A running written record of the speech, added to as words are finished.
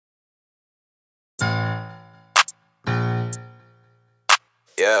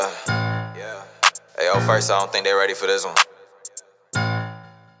Yeah. Hey, yo, Firzt, I don't think they ready for this one.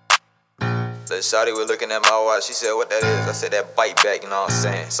 The shawty was looking at my watch, she said, what that is? I said, that bite back, you know what I'm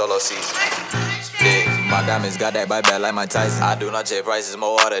saying? Solo season. Yeah. My diamonds got that bite back like my Tyson. I do not check prices,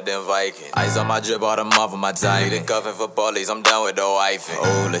 more water than Viking. Ice on my drip, all the month of my time. Been cuffing for police, I'm done with the wifing.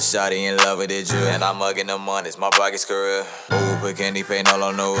 Oh, the shawty in love with it drip, and I'm mugging the monies, my pocket's career. Oh, put candy paint all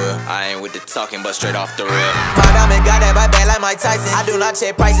on the wheel. I ain't with the talking, but straight off the rip. My diamond got that bite back like my Tyson. I do not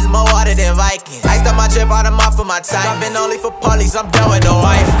check prices, more water than Viking. Ice on my drip, all the month of my time. I've been only for police, I'm done with the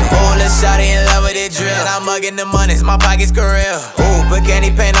wifing. Oh, the shawty in love with it drip, and I'm mugging the monies, my pocket's career. Oh, put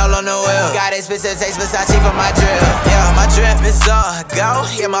candy paint all on the wheel. Got expensive taste Versace for my drip. Yeah, my drip is on go.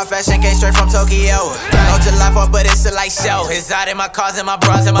 Yeah, my fashion came straight from Tokyo. No July 4th, but it's a light show. It's out in my cars and my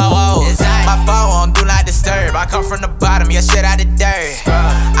bras and my woes. My phone on do not disturb. I come from the bottom, your shit out the dirt.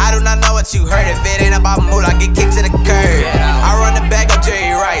 I do not know what you heard. If it ain't about mood, I get kicked to the curb. I run the back up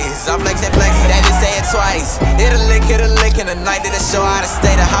Jerry Rice. I'm flexing, they just say it twice. Hit a lick in the night. Did a show out of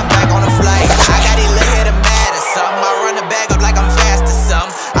state to hop back on the flight. I got these lit here to mad or something. I run the bag up like I'm fast or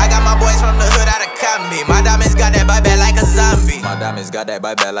something. I got my boys from the hood out of Cumby. My diamonds got that bite back like a zombie. My diamonds got that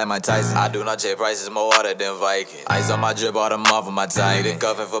bite back like my Tyson. I do not check prices, more water than Viking. Ice on my drip, all the month of my time. Been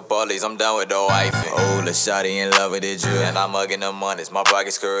cuffing for police, I'm done with the wifing. Oh, the shawty in love with it drip, and I'm mugging the monies, my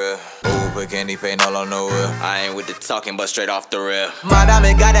pocket's career. Oh, put candy paint all on the wheel. I ain't with the talking, but straight off the rip. My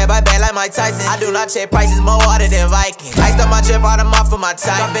diamond got that bite back like my Tyson. I do not check prices, more water than Viking. Ice on my drip, all the month of my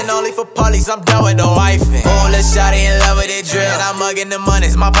time. I've been only for police, I'm done with the wifing. Oh, the shawty in love with it drip, and I'm mugging the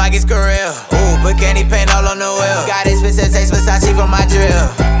monies, my pocket's career. Oh, put candy paint all on the wheel. Got expensive taste Versace for my drip.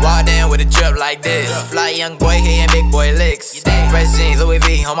 Walked in with a drip like this. Fly young boy here and big boy licks. Fresh jeans, Louis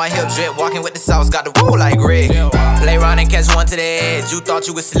V on my hip drip. Walking with the sauce, got the woo like Rick. Play around and catch one to the edge. You thought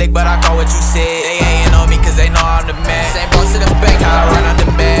you was slick, but I caught what you said. They hating on me cause they know I'm the man. Same boss to the bank, how I run out the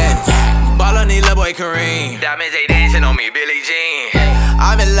bed. Ball on these little boy Kareem. Diamonds, they dancing on me, Billie Jean.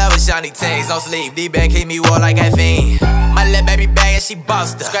 I'm in love with shiny things, no sleep. D-Bank keep me warm like caffeine. My little baby bag and she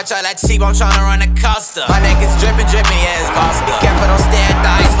buster. Scratch out that cheap, I'm tryna run a Costa. My neck is dripping, yeah, it's boss. Be careful, don't stay at the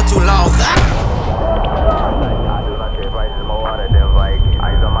ice for too long. I do not check prices, more water than Viking.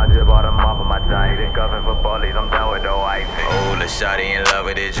 Ice on my drip, all the month of my time. Been cuffing for police, I'm done with the wifing. Oh, the shawty in love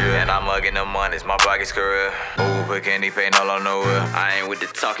with it drip, and I'm mugging the monies, my pocket's career. Oh, put candy paint all on the wheel. I ain't with the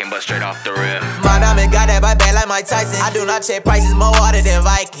talking, but straight off the rip. My diamond got that bite back like my Tyson. I do not check prices, more water than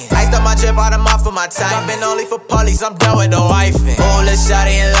Viking. Iced up my drip, all the month of my time. I've been only for police, I'm done with the wifing. Oh, the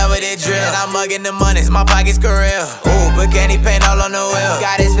shawty in love with it drip, and I'm mugging the monies, my pocket's career. Oh, put candy paint all on the wheel.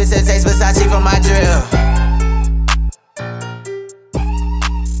 Got expensive taste Versace for my drip.